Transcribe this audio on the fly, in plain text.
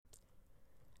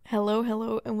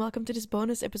Hello, and welcome to this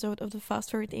bonus episode of the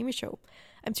Fast Forward Amy Show.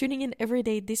 I'm tuning in every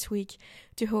day this week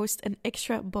to host an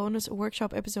extra bonus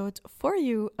workshop episode for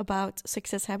you about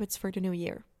success habits for the new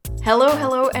year.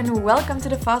 Hello, and welcome to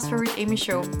the Fast Forward Amy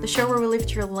Show, the show where we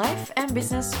lift your life and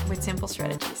business with simple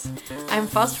strategies. I'm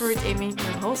Fast Forward Amy,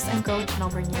 your host and coach, and I'll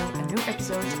bring you a new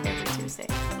episode every Tuesday.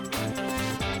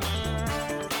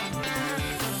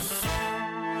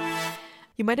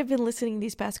 You might have been listening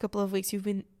these past couple of weeks. You've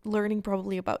been learning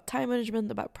probably about time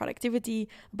management, about productivity,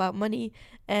 about money.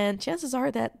 And chances are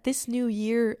that this new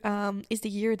year is the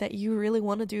year that you really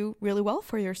want to do really well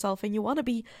for yourself. And you want to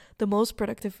be the most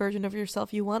productive version of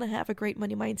yourself. You want to have a great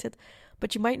money mindset,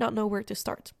 but you might not know where to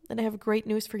start. And I have great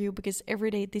news for you because every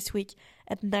day this week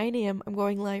at 9 a.m. I'm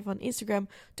going live on Instagram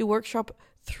to workshop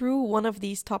through one of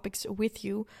these topics with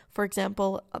you. For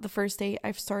example, the first day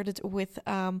I've started with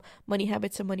money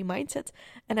habits and money mindset,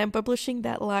 and I'm publishing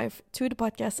that live to the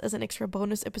podcast as an extra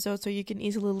bonus episode so you can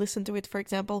easily listen to it, for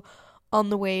example, on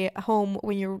the way home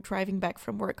when you're driving back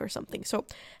from work or something. So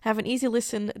have an easy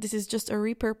listen. This is just a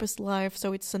repurposed live,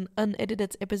 so it's an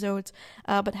unedited episode,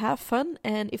 but have fun.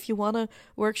 And if you want to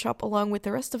workshop along with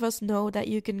the rest of us, know that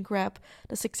you can grab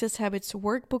the Success Habits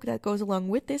workbook that goes along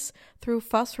with this through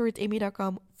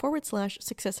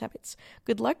fastforwardamy.com/success habits.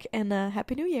 Good luck and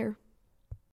Happy New Year.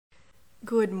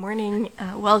 Good morning.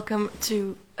 Welcome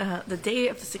to the day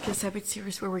of the Success Habits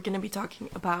series where we're going to be talking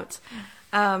about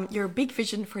your big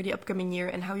vision for the upcoming year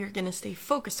and how you're going to stay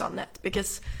focused on that.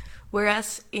 Because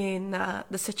whereas in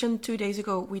the session 2 days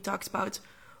ago, we talked about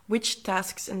which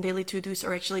tasks and daily to-dos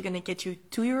are actually going to get you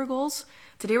to your goals,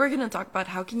 today we're going to talk about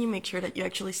how can you make sure that you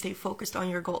actually stay focused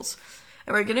on your goals.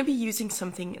 And we're going to be using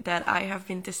something that I have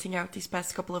been testing out these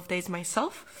past couple of days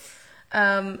myself.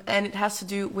 And it has to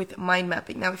do with mind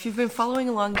mapping. Now, if you've been following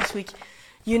along this week,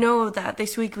 you know that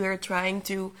this week we are trying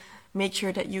to make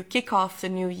sure that you kick off the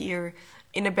new year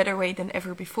in a better way than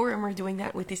ever before, and we're doing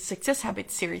that with this Success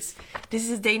Habits series. This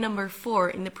is day number 4.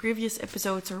 In the previous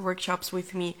episodes or workshops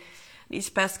with me these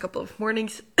past couple of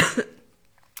mornings,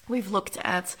 we've looked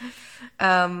at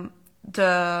the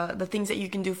things that you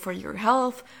can do for your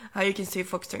health, how you can stay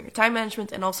focused on your time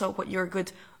management, and also what your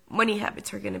good money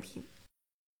habits are going to be.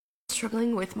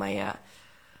 Struggling with my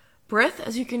breath,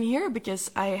 as you can hear,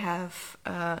 because I have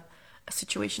a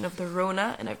situation of the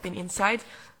Rona and I've been inside.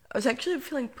 I was actually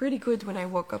feeling pretty good when I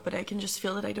woke up, but I can just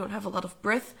feel that I don't have a lot of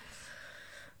breath.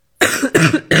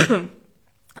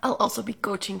 I'll also be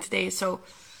coaching today, so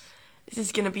this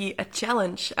is going to be a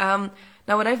challenge. Now,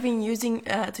 what I've been using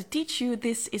to teach you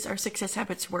this is our Success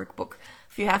Habits workbook.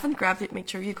 If you haven't grabbed it, make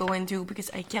sure you go and do,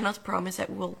 because I cannot promise that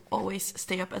we'll always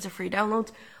stay up as a free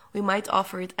download. We might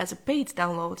offer it as a paid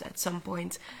download at some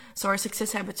point. So our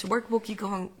Success Habits workbook, you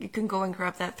can go and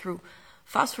grab that through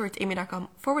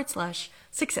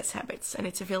fastforwardamy.com/success habits, and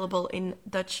it's available in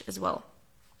Dutch as well.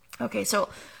 Okay, so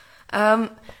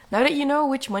now that you know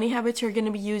which money habits you're going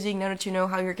to be using, now that you know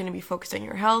how you're going to be focused on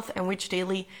your health and which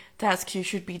daily tasks you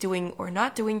should be doing or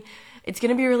not doing, it's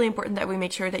going to be really important that we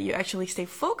make sure that you actually stay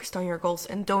focused on your goals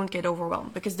and don't get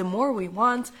overwhelmed, because the more we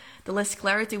want, the less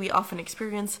clarity we often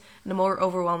experience, and the more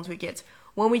overwhelmed we get.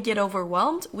 When we get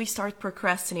overwhelmed, we start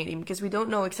procrastinating because we don't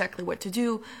know exactly what to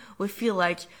do. We feel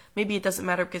like maybe it doesn't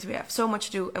matter because we have so much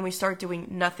to do, and we start doing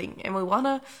nothing. And we want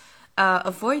to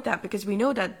avoid that because we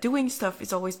know that doing stuff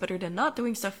is always better than not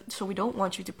doing stuff, so we don't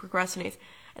want you to procrastinate.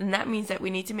 And that means that we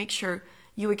need to make sure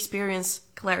you experience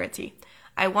clarity.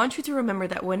 I want you to remember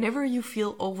that whenever you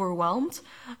feel overwhelmed,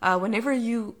 whenever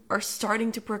you are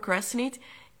starting to procrastinate,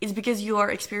 it's because you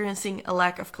are experiencing a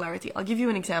lack of clarity. I'll give you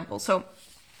an example. So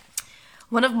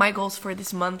one of my goals for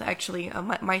this month, actually,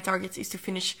 my targets is to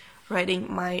finish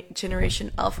writing my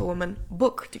Generation Alpha Woman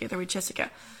book together with Jessica.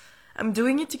 I'm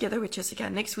doing it together with Jessica.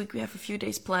 Next week we have a few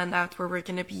days planned out where we're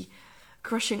going to be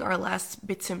crushing our last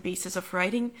bits and pieces of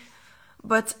writing.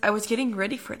 But I was getting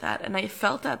ready for that, and I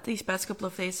felt that these past couple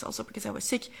of days also because I was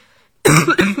sick.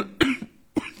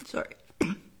 Sorry.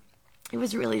 It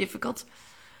was really difficult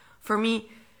for me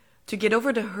to get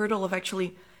over the hurdle of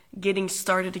actually getting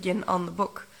started again on the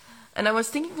book. And I was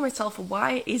thinking to myself,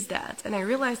 why is that? And I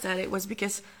realized that it was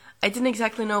because I didn't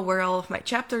exactly know where all of my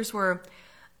chapters were.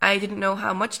 I didn't know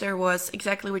how much there was,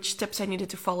 exactly which steps I needed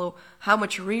to follow, how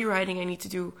much rewriting I need to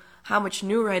do, how much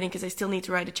new writing, because I still need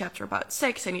to write a chapter about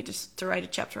sex, I need to write a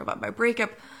chapter about my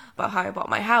breakup, about how I bought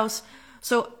my house.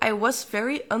 So I was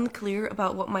very unclear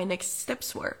about what my next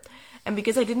steps were. And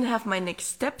because I didn't have my next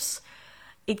steps,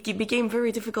 it became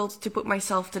very difficult to put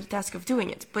myself to the task of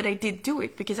doing it. But I did do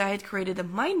it because I had created a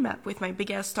mind map with my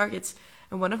big-ass targets.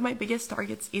 And one of my biggest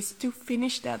targets is to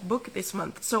finish that book this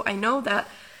month. So I know that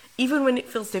even when it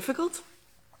feels difficult,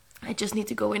 I just need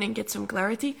to go in and get some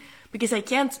clarity because I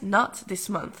can't not this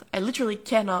month. I literally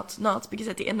cannot not because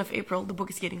at the end of April, the book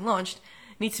is getting launched.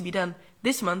 It needs to be done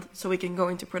this month so we can go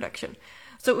into production.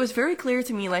 So it was very clear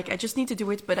to me, like I just need to do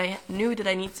it, but I knew that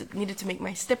I needed to make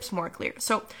my steps more clear.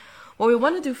 So what we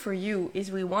want to do for you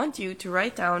is we want you to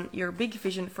write down your big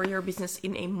vision for your business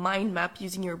in a mind map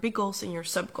using your big goals and your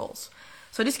sub goals.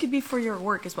 So this could be for your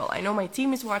work as well. I know my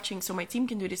team is watching, so my team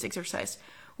can do this exercise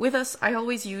with us. I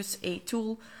always use a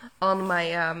tool on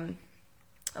my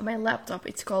laptop.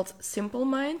 It's called Simple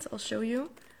Mind. I'll show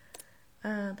you.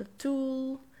 The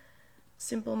tool,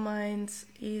 Simple Mind,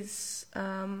 is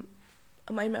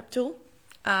a mind map tool.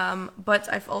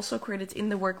 But I've also created in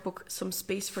the workbook some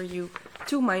space for you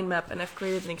to mind map, and I've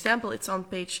created an example. It's on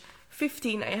page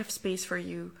 15. I have space for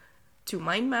you to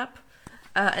mind map.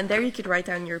 And there you could write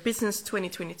down your business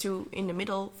 2022 in the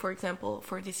middle, for example,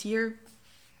 for this year.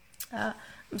 I'm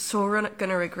so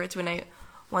gonna regret when I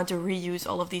want to reuse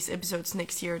all of these episodes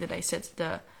next year that I set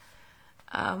the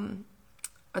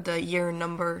year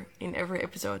number in every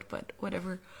episode, but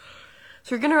whatever.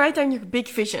 So you're gonna write down your big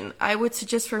vision. I would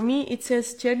suggest, for me, it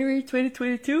says January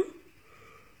 2022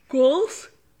 goals.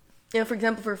 Yeah, for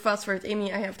example, for Fast Forward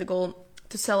Amy, I have the goal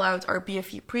to sell out our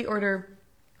BFE pre-order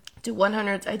to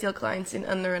 100 ideal clients in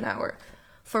under an hour.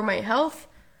 For my health,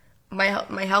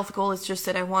 my health goal is just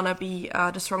that I want to be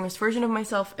the strongest version of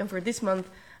myself. And for this month,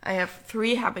 I have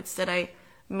 3 habits that I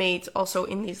made also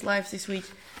in these lives this week.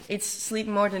 It's sleep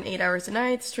more than 8 hours a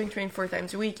night, strength train 4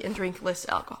 times a week, and drink less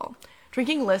alcohol.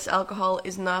 Drinking less alcohol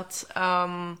is not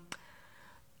a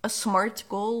smart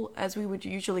goal as we would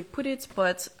usually put it,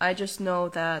 but I just know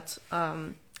that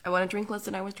I want to drink less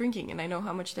than I was drinking, and I know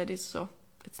how much that is, so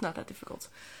it's not that difficult.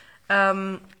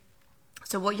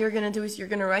 So what you're going to do is you're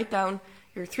going to write down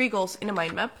your 3 goals in a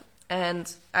mind map,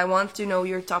 and I want to know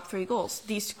your top 3 goals.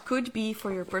 These could be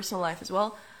for your personal life as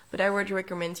well, but I would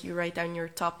recommend you write down your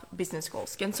top business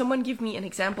goals. Can someone give me an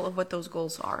example of what those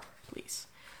goals are, please?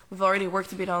 We've already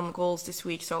worked a bit on goals this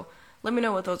week, so let me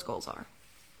know what those goals are.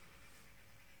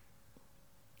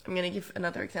 I'm going to give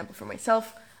another example for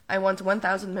myself. I want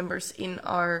 1,000 members in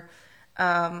our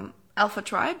Alpha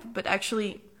Tribe, but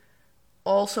actually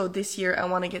also this year I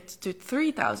want to get to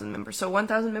 3,000 members. So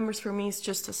 1,000 members for me is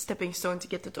just a stepping stone to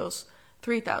get to those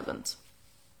 3,000.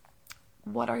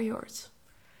 What are yours?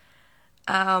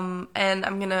 And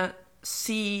I'm going to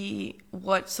see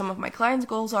what some of my clients'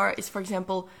 goals are. Is, for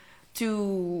example,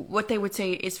 what they would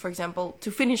say is, for example,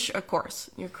 to finish a course.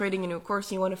 You're creating a new course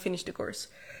and you want to finish the course.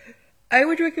 I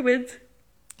would recommend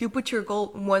you put your goal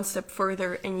one step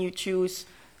further and you choose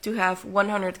to have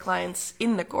 100 clients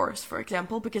in the course, for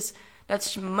example, because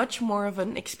that's much more of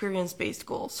an experience-based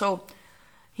goal. So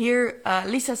here,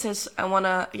 Lisa says, I want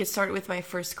to get started with my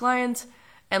first client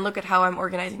and look at how I'm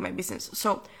organizing my business.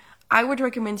 So I would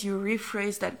recommend you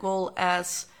rephrase that goal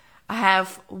as, I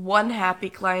have one happy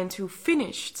client who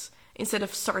finished, instead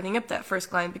of starting up that first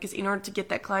client, because in order to get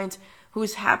that client who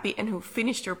is happy and who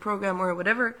finished your program or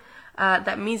whatever,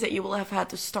 that means that you will have had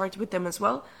to start with them as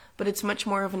well, but it's much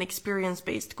more of an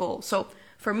experience-based goal. So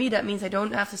for me, that means I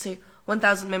don't have to say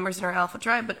 1,000 members in our Alpha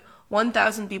Tribe, but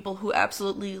 1,000 people who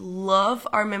absolutely love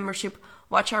our membership,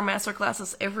 watch our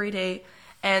masterclasses every day,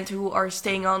 and who are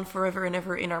staying on forever and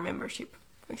ever in our membership,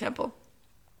 for example.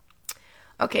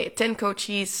 Okay, 10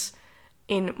 coaches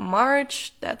in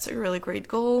March. That's a really great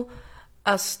goal.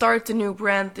 Start a new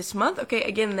brand this month. Okay,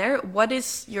 again there, what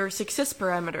is your success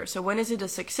parameter? So when is it a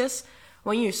success?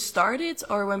 When you start it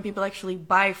or when people actually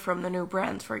buy from the new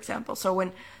brand, for example?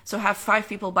 So have 5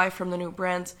 people buy from the new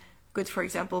brand, could, for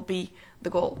example, be the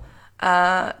goal.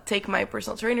 Take my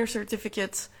personal trainer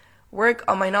certificate, work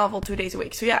on my novel 2 days a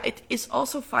week. So yeah, it is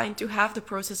also fine to have the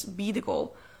process be the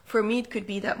goal. For me, it could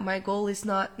be that my goal is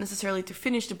not necessarily to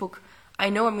finish the book. I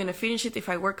know I'm going to finish it if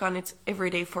I work on it every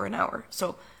day for an hour.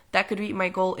 So that could be my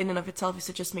goal in and of itself, is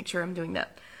to just make sure I'm doing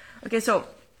that. Okay, so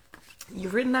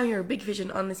you've written down your big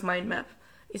vision on this mind map.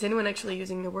 Is anyone actually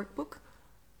using the workbook?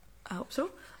 I hope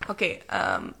so. Okay,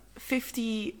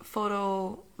 50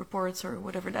 photo reports or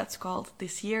whatever that's called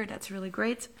this year. That's really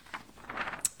great.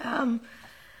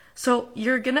 So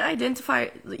you're going to identify,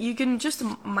 you can just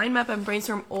mind map and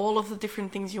brainstorm all of the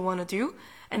different things you want to do.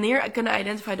 And then you're going to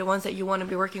identify the ones that you want to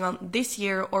be working on this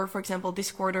year, or for example,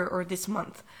 this quarter or this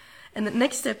month. And the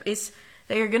next step is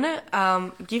that you're going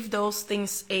to give those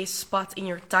things a spot in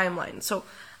your timeline. So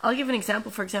I'll give an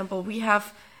example. For example, we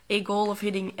have a goal of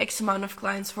hitting X amount of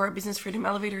clients for our Business Freedom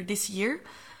Elevator this year.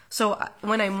 So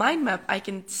when I mind map, I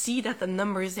can see that the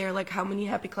number is there, like how many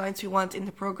happy clients we want in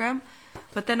the program.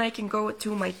 But then I can go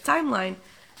to my timeline,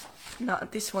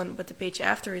 not this one, but the page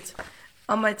after it,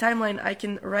 on my timeline, I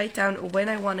can write down when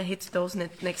I want to hit those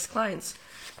next clients.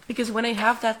 Because when I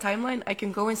have that timeline, I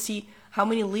can go and see how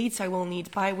many leads I will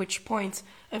need by which point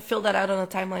and fill that out on a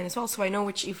timeline as well, so I know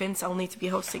which events I'll need to be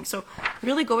hosting. So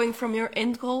really going from your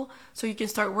end goal so you can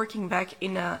start working back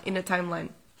in a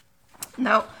timeline.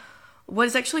 Now, what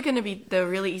is actually going to be the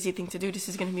really easy thing to do, this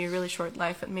is going to be a really short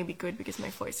life and maybe good because my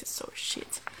voice is so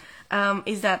shit,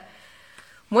 is that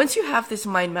once you have this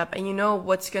mind map and you know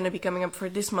what's going to be coming up for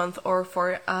this month or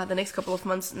for the next couple of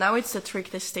months, now it's the trick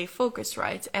to stay focused,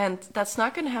 right? And that's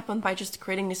not going to happen by just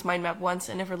creating this mind map once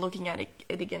and never looking at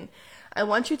it again. I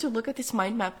want you to look at this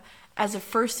mind map as the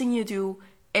first thing you do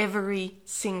every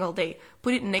single day.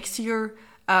 Put it next to your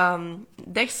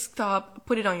desktop,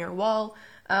 put it on your wall.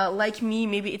 Like me,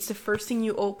 maybe it's the first thing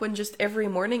you open just every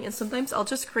morning, and sometimes I'll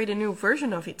just create a new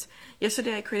version of it.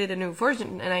 Yesterday I created a new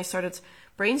version and I started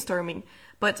brainstorming.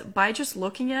 But by just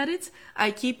looking at it,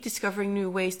 I keep discovering new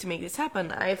ways to make this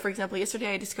happen. For example,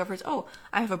 yesterday I discovered,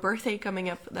 I have a birthday coming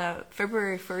up.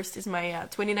 February 1st is my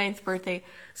 29th birthday.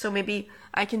 So maybe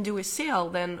I can do a sale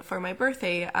then for my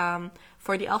birthday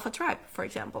for the Alpha Tribe, for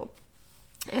example.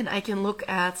 And I can look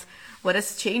at what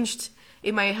has changed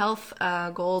in my health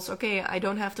goals. Okay, I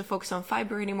don't have to focus on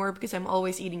fiber anymore because I'm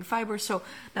always eating fiber. So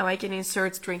now I can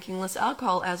insert drinking less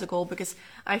alcohol as a goal because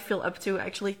I feel up to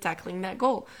actually tackling that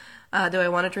goal. Do I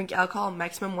want to drink alcohol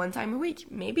maximum one time a week?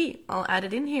 Maybe. I'll add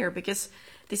it in here because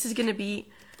this is going to be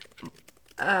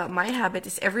my habit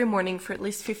is every morning for at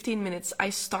least 15 minutes.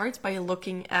 I start by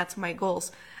looking at my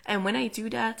goals. And when I do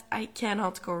that, I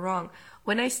cannot go wrong.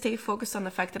 When I stay focused on the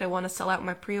fact that I want to sell out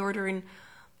my pre-order in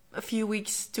a few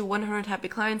weeks to 100 happy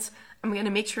clients, I'm going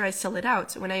to make sure I sell it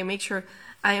out. When I make sure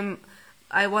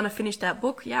I want to finish that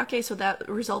book. Yeah, okay, so that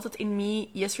resulted in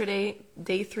me yesterday,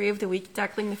 day 3 of the week,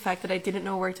 tackling the fact that I didn't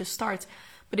know where to start.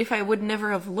 But if I would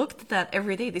never have looked at that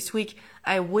every day this week,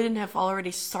 I wouldn't have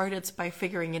already started by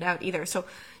figuring it out either. So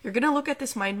you're going to look at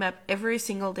this mind map every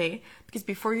single day because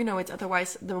before you know it,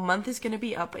 otherwise the month is going to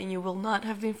be up and you will not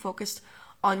have been focused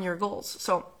on your goals.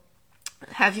 So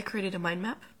have you created a mind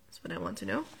map? That's what I want to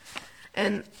know.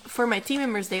 And for my team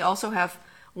members, they also have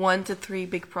 1 to 3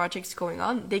 big projects going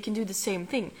on. They can do the same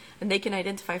thing and they can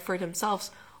identify for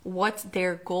themselves what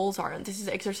their goals are. And this is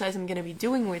the exercise I'm going to be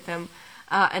doing with them.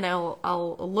 And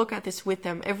I'll look at this with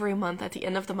them every month. At the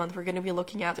end of the month, we're going to be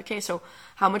looking at, okay, so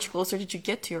how much closer did you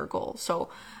get to your goal? So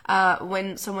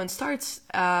when someone starts,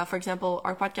 for example,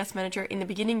 our podcast manager, in the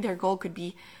beginning, their goal could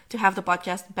be to have the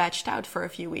podcast batched out for a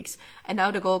few weeks. And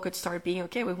now the goal could start being,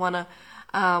 okay,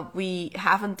 we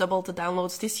haven't doubled the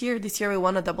downloads this year. This year we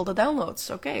want to double the downloads.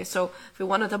 Okay, so if we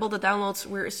want to double the downloads,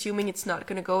 we're assuming it's not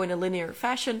going to go in a linear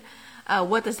fashion.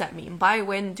 What does that mean? By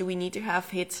when do we need to have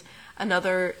hit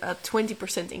another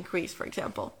 20% increase, for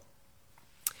example?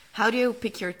 How do you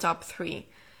pick your top 3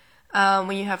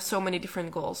 when you have so many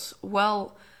different goals?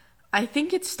 Well, I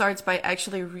think it starts by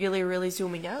actually really, really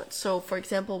zooming out. So, for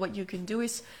example, what you can do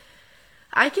is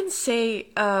I can say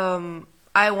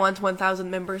I want 1,000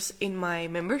 members in my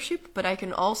membership, but I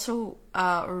can also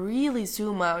really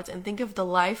zoom out and think of the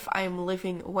life I'm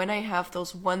living when I have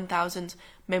those 1,000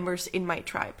 members in my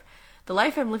tribe. The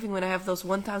life I'm living when I have those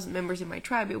 1,000 members in my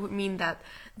tribe, it would mean that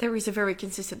there is a very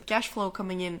consistent cash flow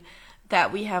coming in,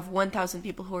 that we have 1,000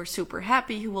 people who are super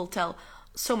happy, who will tell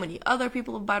so many other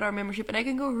people about our membership, and I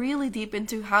can go really deep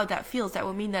into how that feels. That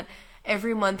would mean that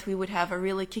every month we would have a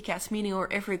really kick-ass meeting,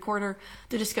 or every quarter,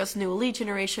 to discuss new lead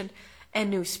generation and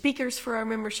new speakers for our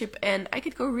membership, and I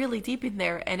could go really deep in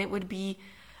there, and it would be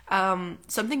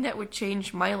something that would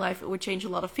change my life. It would change a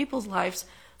lot of people's lives,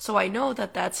 so I know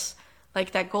that that's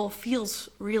like that goal feels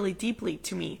really deeply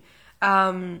to me.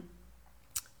 And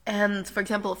for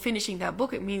example, finishing that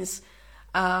book, it means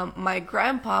my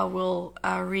grandpa will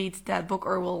read that book,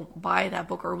 or will buy that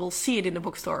book, or will see it in the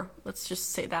bookstore. Let's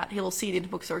just say that. He will see it in the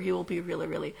bookstore. He will be really,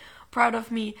 really proud of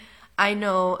me. I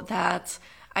know that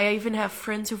I even have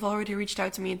friends who've already reached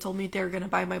out to me and told me they're going to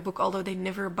buy my book, although they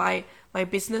never buy my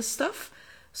business stuff.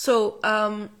 So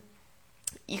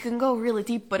you can go really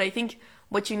deep, but I think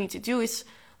what you need to do is,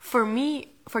 for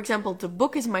me, for example, the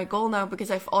book is my goal now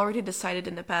because I've already decided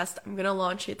in the past I'm going to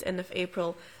launch it end of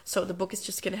April. So the book is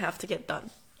just going to have to get done,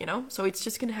 you know? So it's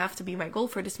just going to have to be my goal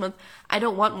for this month. I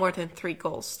don't want more than 3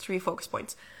 goals, 3 focus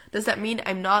points. Does that mean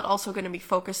I'm not also going to be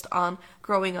focused on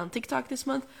growing on TikTok this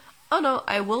month? Oh no,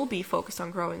 I will be focused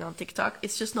on growing on TikTok.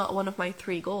 It's just not one of my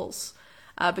 3 goals.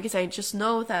 Because I just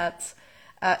know that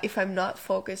if I'm not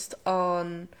focused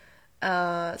on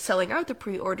selling out the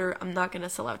pre-order, I'm not going to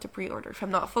sell out the pre-order. If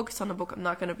I'm not focused on the book, I'm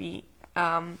not going to be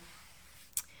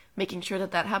making sure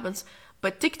that happens.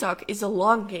 But TikTok is a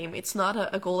long game. It's not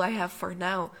a goal I have for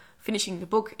now. finishing the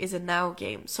book is a now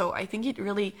game. So I think it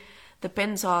really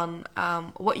depends on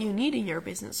what you need in your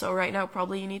business. So right now,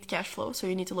 probably you need cash flow. So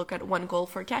you need to look at one goal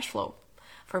for cash flow.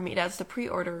 For me, that's the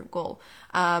pre-order goal.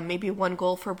 Maybe one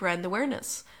goal for brand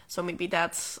awareness. So maybe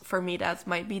for me, that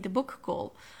might be the book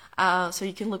goal. So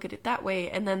you can look at it that way.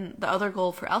 And then the other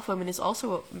goal for Alpha Women is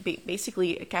also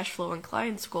basically a cash flow and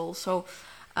clients goal. So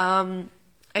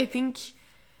I think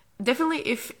definitely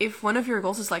if one of your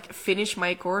goals is like finish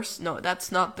my course, no,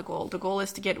 that's not the goal. The goal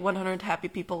is to get 100 happy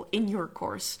people in your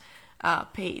course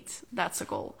paid. That's a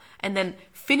goal. And then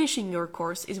finishing your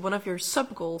course is one of your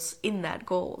sub goals in that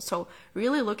goal. So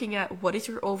really looking at what is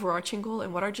your overarching goal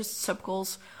and what are just sub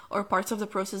goals or parts of the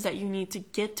process that you need to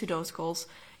get to those goals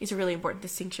is a really important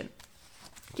distinction.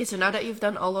 Okay, so now that you've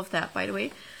done all of that, by the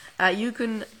way, you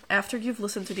can, after you've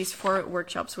listened to these 4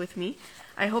 workshops with me,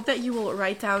 I hope that you will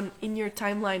write down in your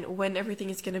timeline when everything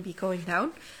is going to be going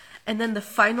down. And then the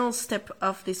final step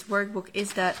of this workbook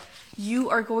is that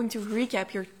you are going to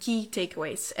recap your key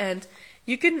takeaways. And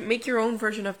you can make your own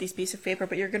version of this piece of paper,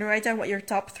 but you're going to write down what your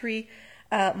top 3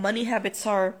 money habits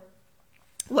are,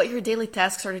 what your daily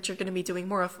tasks are that you're going to be doing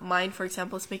more of. Mine, for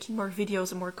example, is making more videos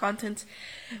and more content.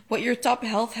 What your top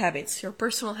health habits, your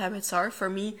personal habits are. For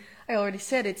me, I already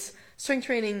said it's strength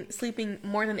training, sleeping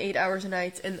more than 8 hours a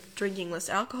night, and drinking less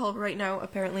alcohol right now,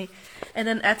 apparently. And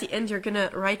then at the end, you're going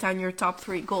to write down your top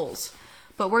 3 goals.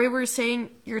 But where we're saying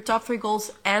your top 3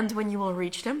 goals and when you will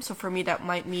reach them. So for me, that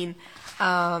might mean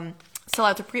sell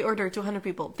out a pre-order to 200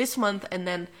 people this month, and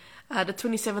then the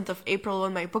 27th of April,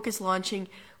 when my book is launching,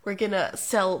 we're going to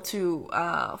sell to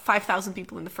 5,000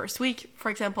 people in the first week, for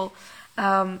example.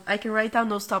 I can write down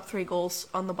those top 3 goals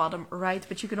on the bottom right,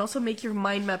 but you can also make your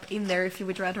mind map in there. If you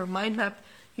would rather mind map,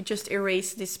 you just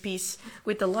erase this piece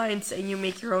with the lines and you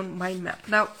make your own mind map.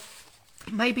 Now,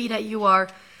 it might be that you are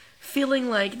feeling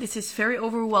like this is very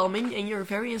overwhelming and you're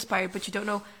very inspired, but you don't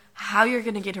know how you're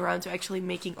going to get around to actually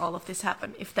making all of this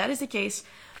happen. If that is the case,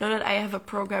 know that I have a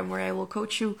program where I will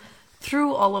coach you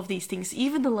through all of these things,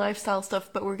 even the lifestyle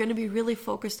stuff, but we're going to be really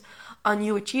focused on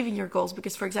you achieving your goals.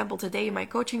 Because, for example, today in my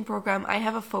coaching program, I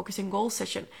have a focus and goals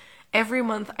session. Every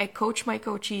month, I coach my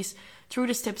coachees through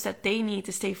the steps that they need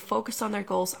to stay focused on their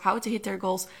goals, how to hit their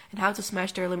goals, and how to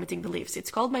smash their limiting beliefs.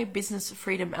 It's called my Business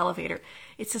Freedom Elevator.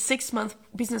 It's a 6-month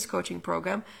business coaching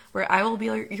program where I will be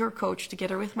your coach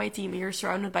together with my team, and you're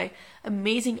surrounded by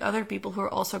amazing other people who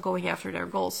are also going after their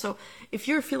goals. So if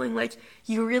you're feeling like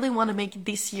you really want to make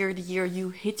this year the year you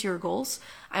hit your goals,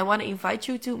 I want to invite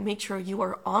you to make sure you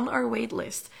are on our wait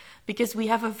list. Because we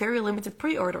have a very limited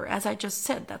pre-order. As I just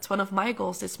said, that's one of my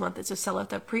goals this month, is to sell out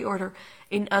that pre-order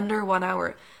in under 1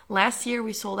 hour. Last year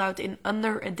we sold out in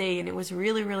under a day, and it was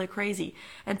really, really crazy.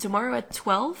 And tomorrow at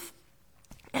 12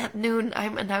 at noon,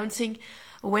 I'm announcing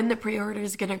when the pre-order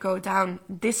is going to go down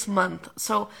this month.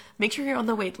 So make sure you're on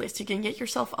the wait list. You can get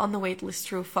yourself on the wait list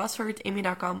through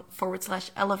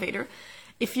fastforwardamy.com/elevator.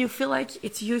 If you feel like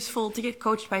it's useful to get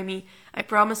coached by me, I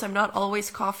promise I'm not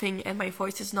always coughing and my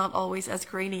voice is not always as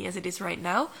grainy as it is right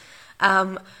now.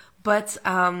 But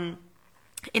in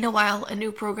a while, a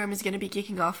new program is going to be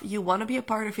kicking off. You want to be a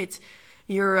part of it.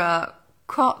 Your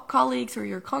colleagues or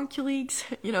your conculeagues,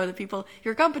 the people,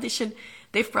 your competition,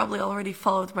 they've probably already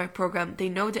followed my program. They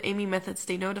know the Amy methods.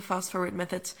 They know the fast forward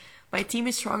methods. My team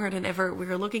is stronger than ever. We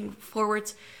are looking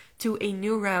forward to a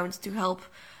new round to help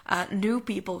new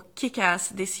people kick ass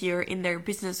this year in their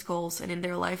business goals and in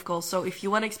their life goals. So if you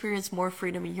want to experience more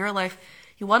freedom in your life,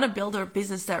 you want to build a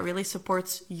business that really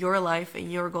supports your life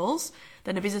and your goals,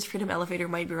 then the Business Freedom Elevator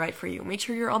might be right for you. Make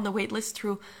sure you're on the wait list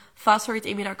through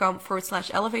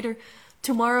fastforwardamy.com/elevator.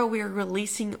 Tomorrow we are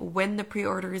releasing when the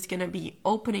pre-order is going to be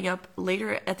opening up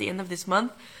later at the end of this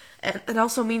month. And it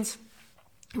also means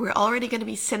we're already going to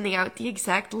be sending out the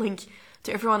exact link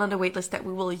to everyone on the waitlist that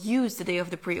we will use the day of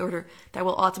the pre-order, that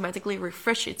will automatically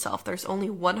refresh itself. There's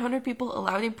only 100 people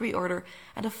allowed in pre-order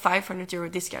at a €500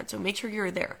 discount, so make sure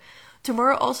you're there.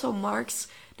 Tomorrow also marks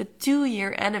the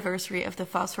 2-year anniversary of the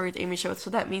Fast Forward Amy Show, so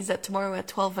that means that tomorrow at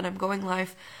 12 when I'm going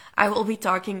live, I will be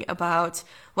talking about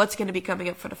what's going to be coming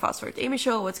up for the Fast Forward Amy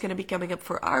Show, what's going to be coming up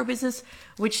for our business,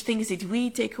 which things did we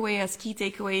take away as key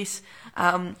takeaways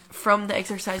from the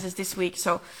exercises this week.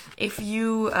 So if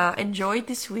you enjoyed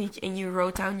this week and you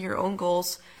wrote down your own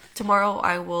goals, tomorrow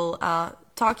I will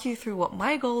talk you through what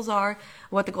my goals are,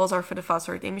 what the goals are for the Fast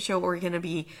Forward Amy Show, what we're going to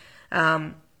be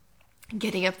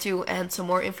getting up to, and some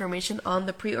more information on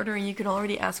the pre-order, and you can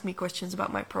already ask me questions about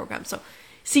my program. So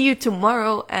see you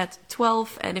tomorrow at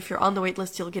 12, and if you're on the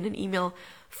waitlist, you'll get an email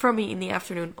from me in the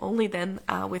afternoon, only then,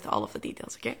 with all of the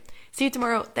details, okay? See you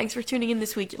tomorrow. Thanks for tuning in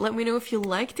this week. Let me know if you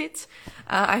liked it.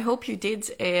 I hope you did.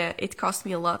 It cost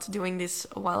me a lot doing this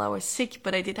while I was sick,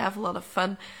 but I did have a lot of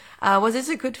fun. Was this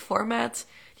a good format?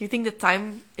 Do you think the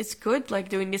time is good, like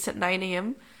doing this at 9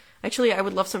 a.m.? Actually, I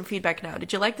would love some feedback now.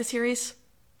 Did you like the series?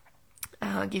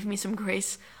 Give me some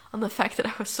grace on the fact that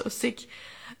I was so sick.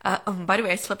 By the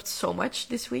way, I slept so much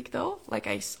this week, though. Like,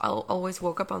 I always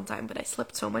woke up on time, but I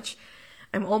slept so much.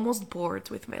 I'm almost bored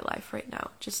with my life right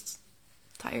now. Just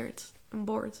tired. I'm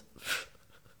bored.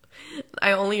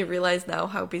 I only realize now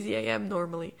how busy I am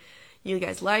normally. You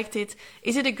guys liked it.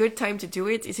 Is it a good time to do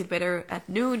it? Is it better at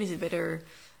noon? Is it better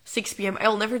 6 p.m.?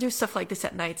 I'll never do stuff like this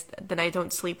at night. Then I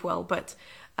don't sleep well. But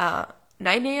 9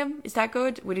 a.m., is that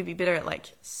good? Would it be better at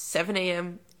like 7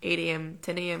 a.m., 8 a.m.,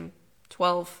 10 a.m.,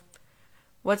 12?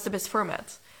 What's the best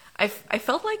format? I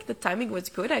felt like the timing was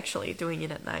good, actually, doing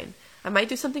it at 9. I might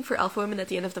do something for Alpha Women at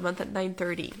the end of the month at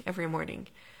 9:30 every morning.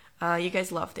 You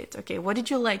guys loved it. Okay, what did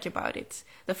you like about it?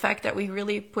 The fact that we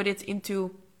really put it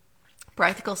into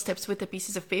practical steps with the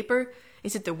pieces of paper.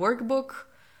 Is it the workbook?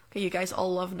 Okay, you guys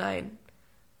all love 9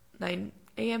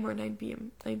 a.m. or 9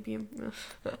 p.m.? 9 p.m.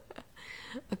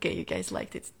 Okay, you guys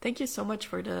liked it. Thank you so much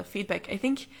for the feedback. I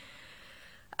think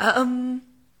I'm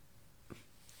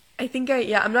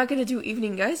not gonna do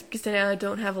evening, guys, because then I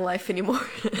don't have a life anymore.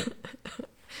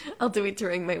 I'll do it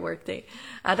during my workday.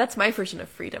 That's my version of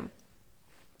freedom.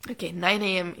 Okay, 9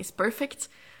 a.m. is perfect.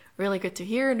 Really good to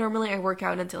hear. Normally I work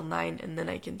out until 9 and then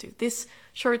I can do this.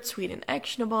 Short, sweet, and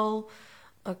actionable.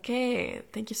 Okay,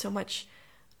 thank you so much.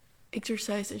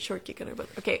 Exercise and short kick on your butt.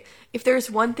 Okay, if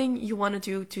there's one thing you want to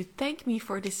do to thank me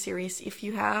for this series, if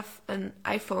you have an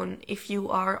iPhone, if you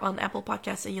are on Apple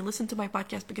Podcasts and you listen to my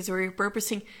podcast because we're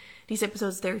repurposing these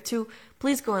episodes there too,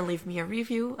 please go and leave me a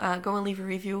review. Go and leave a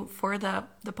review for the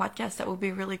podcast. That would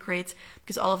be really great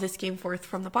because all of this came forth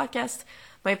from the podcast.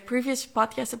 My previous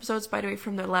podcast episodes, by the way,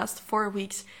 from the last 4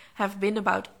 weeks have been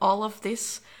about all of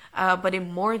this, but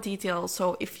in more detail.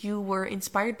 So if you were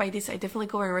inspired by this, I definitely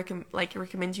go and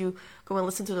recommend you go and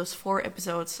listen to those 4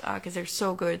 episodes because they're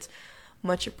so good.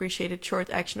 Much appreciated, short,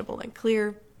 actionable, and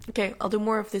clear. Okay, I'll do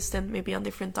more of this then, maybe on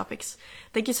different topics.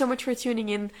 Thank you so much for tuning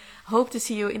in. Hope to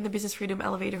see you in the Business Freedom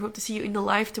Elevator. Hope to see you in the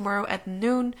live tomorrow at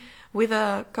noon with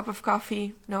a cup of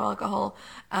coffee, no alcohol.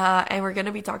 And we're going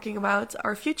to be talking about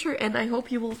our future. And I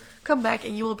hope you will come back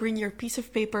and you will bring your piece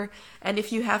of paper. And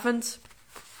if you haven't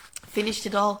finished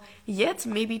it all yet,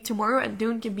 maybe tomorrow at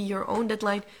noon can be your own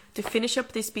deadline to finish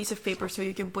up this piece of paper so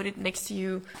you can put it next to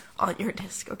you on your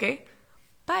desk, okay?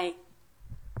 Bye!